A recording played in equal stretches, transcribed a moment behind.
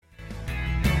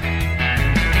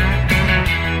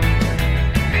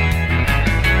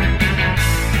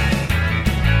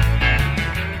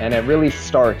And it really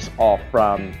starts off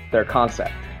from their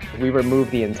concept. We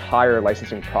remove the entire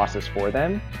licensing process for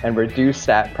them and reduce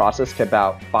that process to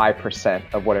about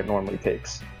 5% of what it normally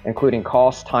takes, including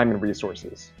cost, time, and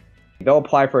resources. They'll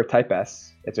apply for a Type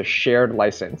S. It's a shared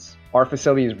license. Our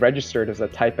facility is registered as a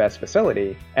Type S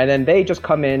facility, and then they just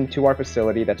come into our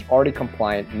facility that's already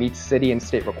compliant, meets city and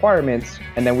state requirements,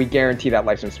 and then we guarantee that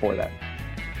license for them.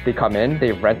 They come in,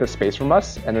 they rent the space from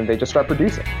us, and then they just start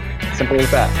producing. Simple as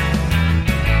that.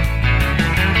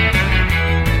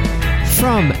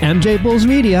 From MJ Bulls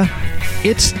Media,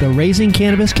 it's the Raising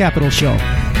Cannabis Capital Show.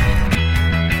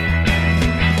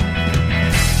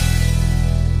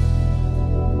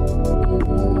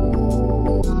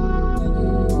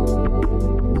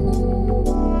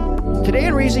 Today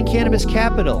in Raising Cannabis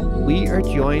Capital, we are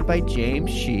joined by James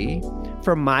Shi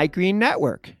from My Green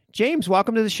Network. James,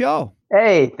 welcome to the show.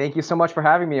 Hey, thank you so much for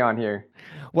having me on here.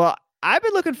 Well, I've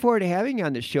been looking forward to having you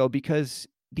on the show because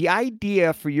the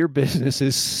idea for your business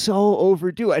is so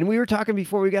overdue. And we were talking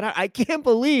before we got out. I can't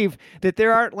believe that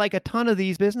there aren't like a ton of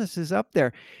these businesses up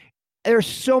there. There's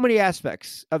so many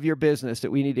aspects of your business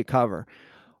that we need to cover.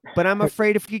 But I'm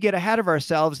afraid if we get ahead of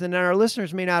ourselves, then our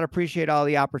listeners may not appreciate all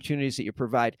the opportunities that you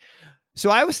provide. So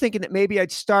I was thinking that maybe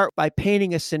I'd start by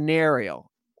painting a scenario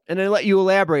and then let you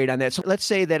elaborate on that. So let's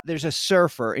say that there's a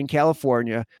surfer in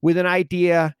California with an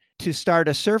idea to start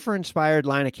a surfer-inspired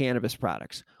line of cannabis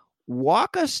products.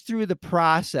 Walk us through the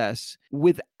process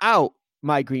without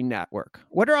My Green Network.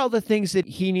 What are all the things that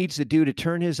he needs to do to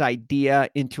turn his idea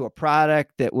into a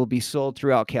product that will be sold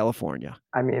throughout California?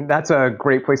 I mean, that's a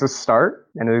great place to start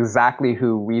and exactly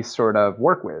who we sort of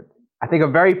work with. I think a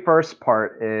very first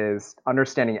part is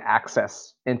understanding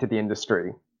access into the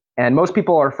industry. And most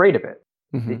people are afraid of it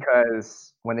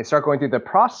because when they start going through the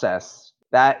process,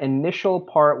 that initial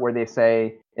part where they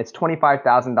say it's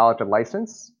 $25,000 a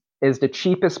license is the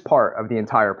cheapest part of the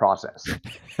entire process.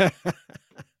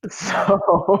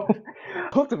 So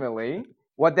ultimately,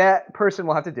 what that person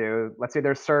will have to do, let's say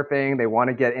they're surfing, they want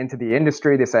to get into the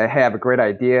industry, they say, hey, I have a great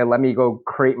idea. Let me go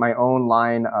create my own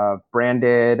line of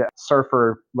branded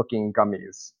surfer-looking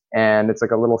gummies. And it's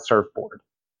like a little surfboard.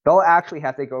 They'll actually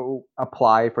have to go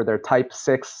apply for their Type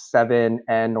 6, 7,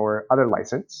 N, or other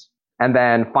license, and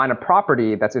then find a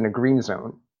property that's in a green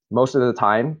zone. Most of the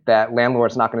time, that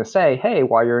landlord's not going to say, hey,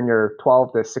 while you're in your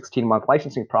 12 to 16-month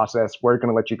licensing process, we're going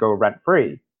to let you go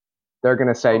rent-free. They're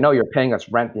going to say, no, you're paying us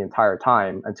rent the entire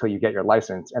time until you get your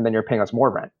license, and then you're paying us more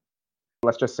rent.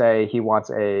 Let's just say he wants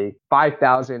a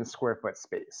 5,000 square foot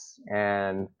space,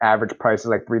 and average price is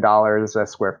like $3 a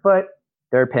square foot.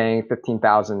 They're paying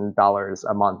 $15,000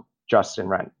 a month just in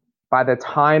rent. By the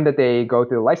time that they go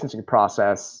through the licensing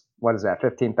process, what is that,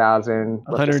 15,000?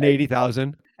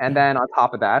 180,000. And then on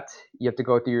top of that, you have to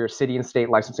go through your city and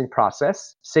state licensing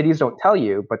process. Cities don't tell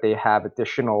you, but they have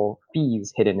additional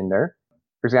fees hidden in there.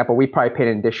 For example, we probably paid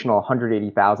an additional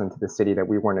 $180,000 to the city that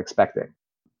we weren't expecting.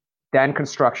 Then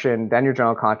construction, then your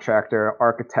general contractor,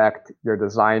 architect, your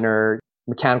designer,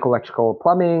 mechanical, electrical,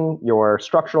 plumbing, your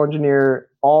structural engineer,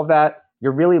 all of that.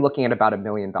 You're really looking at about $1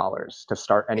 million to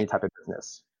start any type of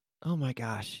business. Oh my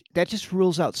gosh. That just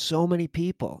rules out so many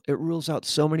people. It rules out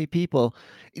so many people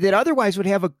that otherwise would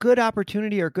have a good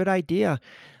opportunity or a good idea.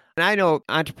 And I know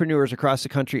entrepreneurs across the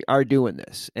country are doing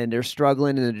this and they're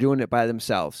struggling and they're doing it by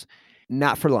themselves.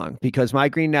 Not for long, because My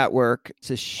Green Network,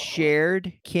 it's a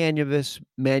shared cannabis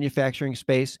manufacturing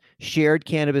space, shared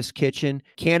cannabis kitchen,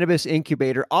 cannabis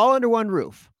incubator, all under one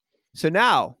roof. So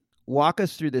now, walk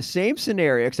us through the same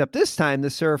scenario, except this time the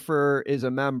surfer is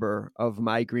a member of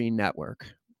My Green Network.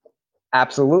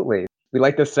 Absolutely. We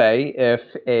like to say if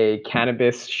a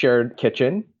cannabis shared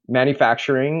kitchen,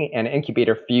 manufacturing, and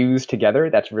incubator fuse together,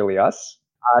 that's really us.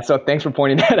 So thanks for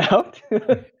pointing that out.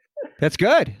 That's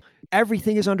good.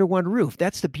 Everything is under one roof.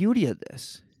 That's the beauty of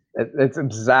this. It's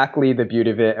exactly the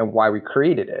beauty of it and why we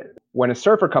created it. When a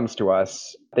surfer comes to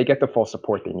us, they get the full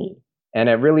support they need. And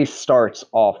it really starts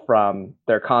off from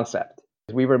their concept.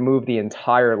 We remove the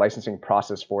entire licensing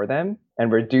process for them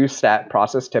and reduce that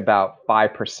process to about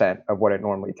 5% of what it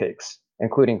normally takes,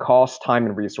 including cost, time,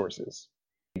 and resources.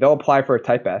 They'll apply for a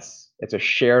Type S. It's a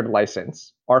shared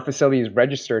license. Our facility is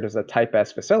registered as a Type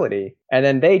S facility, and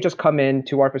then they just come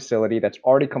into our facility that's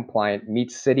already compliant,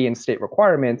 meets city and state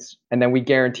requirements, and then we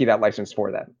guarantee that license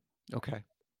for them. Okay.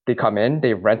 They come in,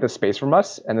 they rent the space from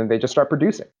us, and then they just start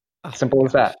producing. Simple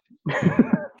as that.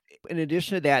 In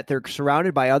addition to that, they're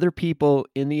surrounded by other people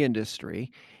in the industry.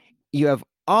 You have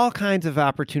all kinds of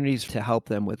opportunities to help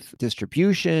them with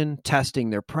distribution, testing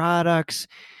their products.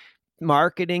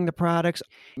 marketing the products.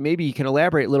 Maybe you can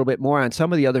elaborate a little bit more on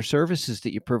some of the other services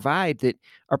that you provide that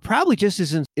are probably just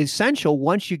as essential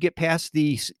once you get past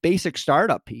the basic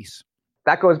startup piece.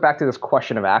 That goes back to this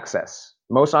question of access.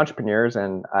 Most entrepreneurs,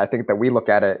 and I think that we look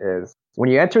at it, is when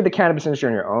you enter the cannabis industry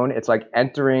on your own, it's like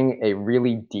entering a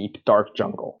really deep, dark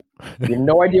jungle. You have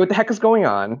no idea what the heck is going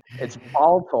on. It's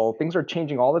volatile. Things are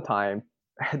changing all the time.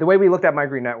 The way we looked at My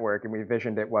Green Network and we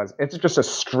visioned it was it's just a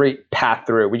straight path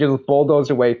through. We just bulldozed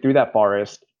a way through that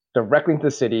forest directly into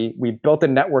the city. We built a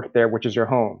network there, which is your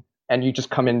home, and you just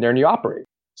come in there and you operate.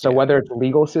 So whether it's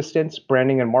legal assistance,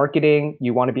 branding and marketing,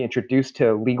 you want to be introduced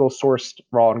to legal sourced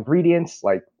raw ingredients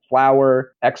like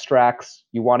flower, extracts,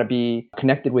 you want to be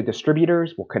connected with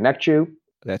distributors, we'll connect you.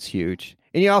 That's huge.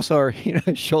 And you also are,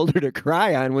 a shoulder to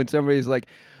cry on when somebody's like,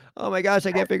 oh my gosh,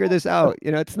 I can't figure this out.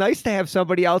 It's nice to have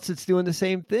somebody else that's doing the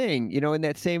same thing, in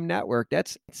that same network.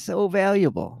 That's so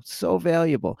valuable, so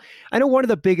valuable. I know one of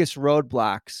the biggest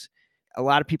roadblocks a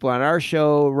lot of people on our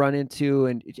show run into,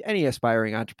 and any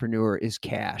aspiring entrepreneur, is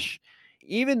cash.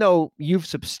 Even though you've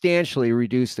substantially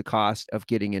reduced the cost of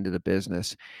getting into the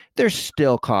business, there's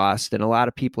still cost, and a lot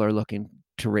of people are looking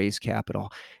to raise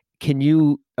capital. Can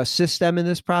you assist them in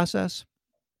this process?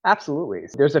 Absolutely.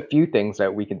 There's a few things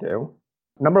that we can do.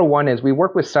 Number one is we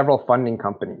work with several funding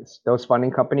companies. Those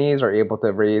funding companies are able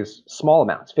to raise small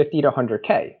amounts, 50 to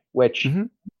 100K, which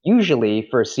usually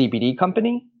for a CBD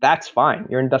company, that's fine.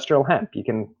 You're industrial hemp. You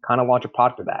can kind of launch a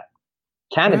product with that.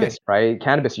 Cannabis, right?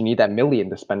 Cannabis, you need that million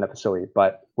to spend that facility.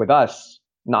 But with us,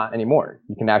 not anymore.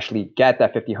 You can actually get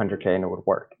that 50, 100K and it would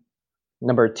work.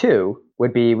 Number two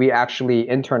would be we actually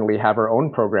internally have our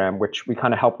own program, which we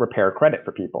kind of help repair credit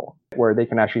for people, where they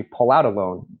can actually pull out a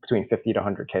loan between 50 to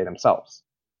 100K themselves.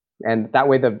 And that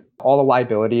way, all the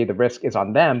liability, the risk is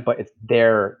on them, but it's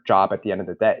their job at the end of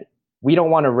the day. We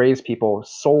don't want to raise people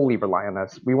solely rely on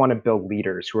us. We want to build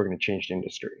leaders who are going to change the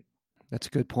industry. That's a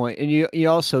good point. And you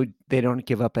also, they don't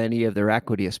give up any of their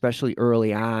equity, especially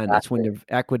early on. Exactly. That's when the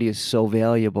equity is so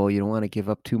valuable. You don't want to give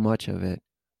up too much of it.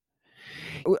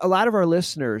 A lot of our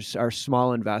listeners are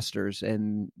small investors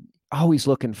and always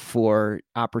looking for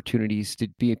opportunities to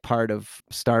be a part of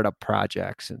startup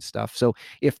projects and stuff. So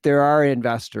if there are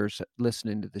investors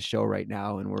listening to the show right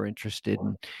now and we're interested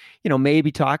in,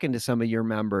 maybe talking to some of your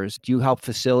members, do you help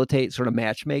facilitate, sort of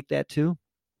matchmake that too?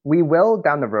 We will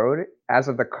down the road. As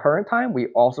of the current time, we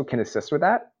also can assist with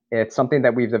that. It's something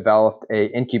that we've developed a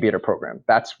incubator program.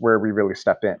 That's where we really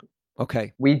step in.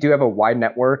 Okay. We do have a wide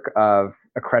network of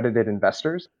accredited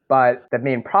investors, but the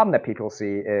main problem that people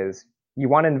see is you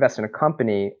want to invest in a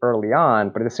company early on,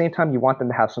 but at the same time, you want them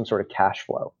to have some sort of cash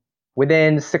flow.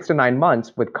 Within 6 to 9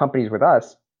 months with companies with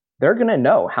us, they're going to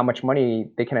know how much money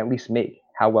they can at least make,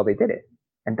 how well they did it.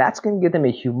 And that's going to give them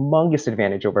a humongous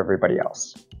advantage over everybody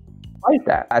else. Like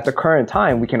that, at the current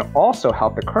time, we can also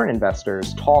help the current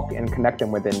investors talk and connect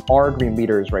them within our green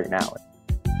leaders right now.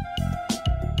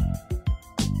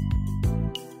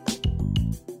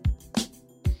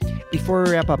 Before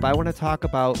we wrap up, I want to talk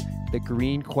about the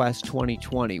Green Quest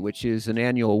 2020, which is an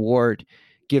annual award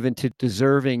given to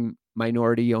deserving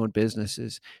minority-owned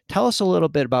businesses. Tell us a little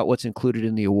bit about what's included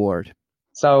in the award.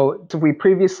 So we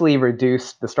previously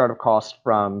reduced the startup cost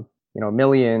from $1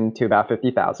 million to about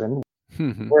 50,000.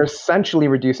 We're essentially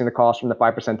reducing the cost from the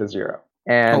 5% to zero.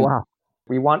 And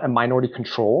we want a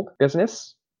minority-controlled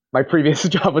business. My previous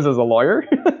job was as a lawyer,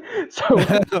 so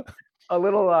a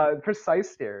little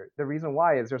precise here. The reason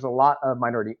why is there's a lot of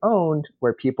minority owned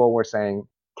where people were saying,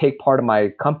 take part of my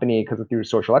company because it's through a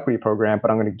social equity program, but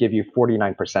I'm going to give you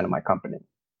 49% of my company.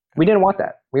 We didn't want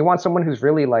that. We want someone who's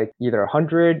really like either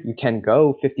 100, you can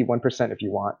go 51% if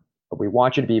you want, but we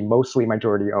want you to be mostly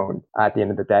majority owned at the end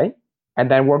of the day. And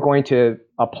then we're going to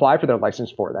apply for their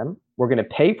license for them. We're going to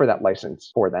pay for that license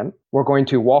for them. We're going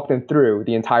to walk them through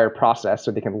the entire process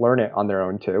so they can learn it on their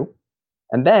own too.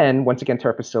 And then once again to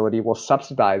our facility, we'll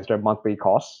subsidize their monthly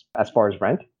costs as far as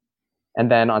rent. And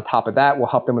then on top of that, we'll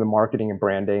help them with marketing and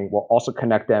branding. We'll also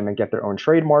connect them and get their own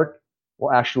trademark.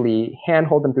 We'll actually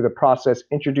handhold them through the process,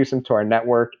 introduce them to our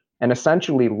network, and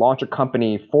essentially launch a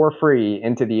company for free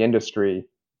into the industry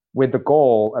with the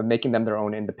goal of making them their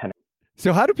own independent.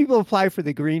 So how do people apply for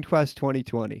the Green Quest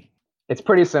 2020? It's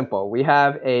pretty simple. We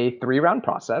have a 3-round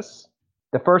process.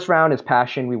 The first round is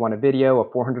passion. We want a video, a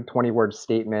 420-word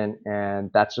statement, and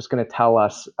that's just going to tell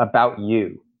us about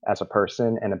you as a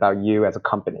person and about you as a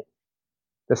company.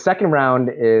 The second round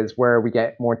is where we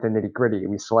get more into the nitty-gritty.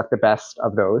 We select the best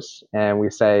of those, and we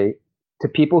say, to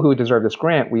people who deserve this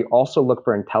grant, we also look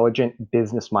for intelligent,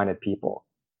 business-minded people.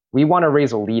 We want to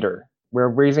raise a leader. We're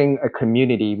raising a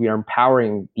community. We are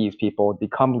empowering these people to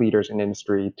become leaders in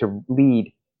industry, to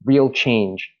lead real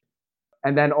change.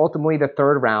 And then ultimately the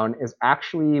third round is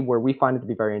actually where we find it to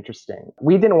be very interesting.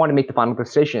 We didn't want to make the final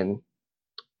decision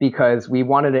because we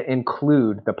wanted to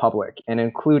include the public and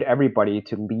include everybody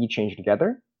to lead change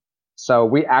together. So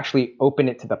we actually open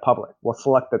it to the public. We'll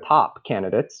select the top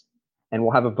candidates and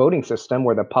we'll have a voting system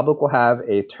where the public will have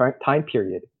a time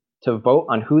period to vote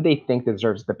on who they think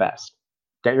deserves the best.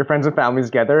 Get your friends and families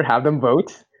together, have them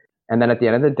vote. And then at the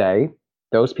end of the day,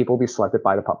 those people will be selected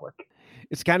by the public.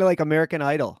 It's kind of like American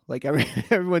Idol. Like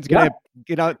everyone's going to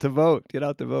get out to vote.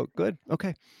 Good.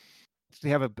 Okay. So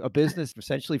you have a business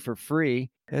essentially for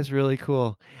free. That's really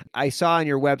cool. I saw on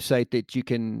your website that you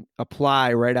can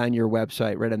apply right on your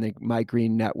website, right on the My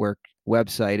Green Network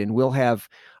website. And we'll have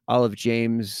all of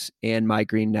James and My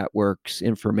Green Network's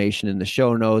information in the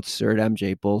show notes or at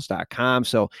mjbulls.com.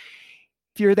 So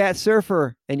if you're that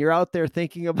surfer and you're out there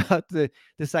thinking about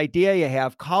this idea you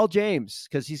have, call James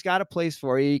because he's got a place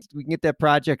for you. We can get that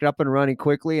project up and running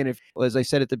quickly. And if, as I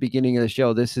said at the beginning of the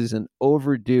show, this is an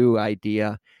overdue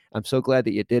idea. I'm so glad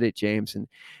that you did it, James. And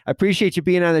I appreciate you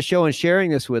being on the show and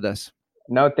sharing this with us.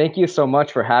 No, thank you so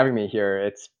much for having me here.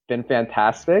 It's been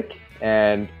fantastic.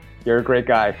 And you're a great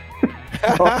guy.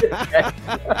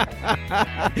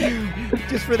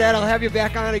 Just for that, I'll have you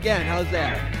back on again. How's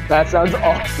that? That sounds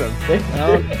awesome. Thank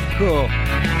you. Cool.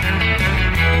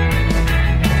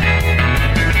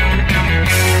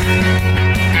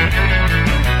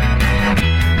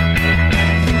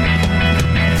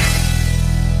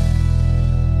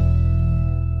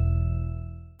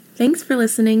 Thanks for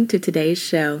listening to today's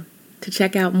show. To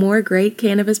check out more great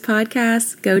cannabis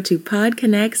podcasts, go to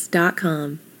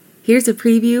podconnects.com. Here's a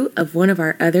preview of one of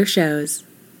our other shows.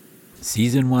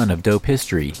 Season 1 of Dope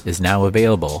History is now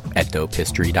available at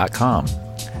dopehistory.com.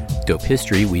 Dope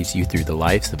History weaves you through the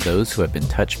lives of those who have been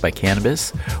touched by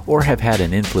cannabis or have had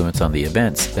an influence on the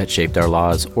events that shaped our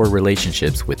laws or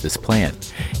relationships with this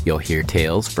plant. You'll hear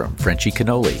tales from Frenchie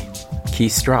Cannoli,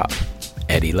 Keith Strop,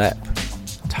 Eddie Lepp,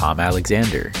 Tom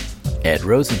Alexander, Ed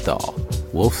Rosenthal,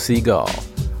 Wolf Seagal,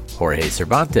 Jorge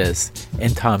Cervantes,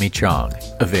 and Tommy Chong.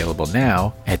 Available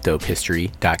now at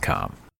dopehistory.com.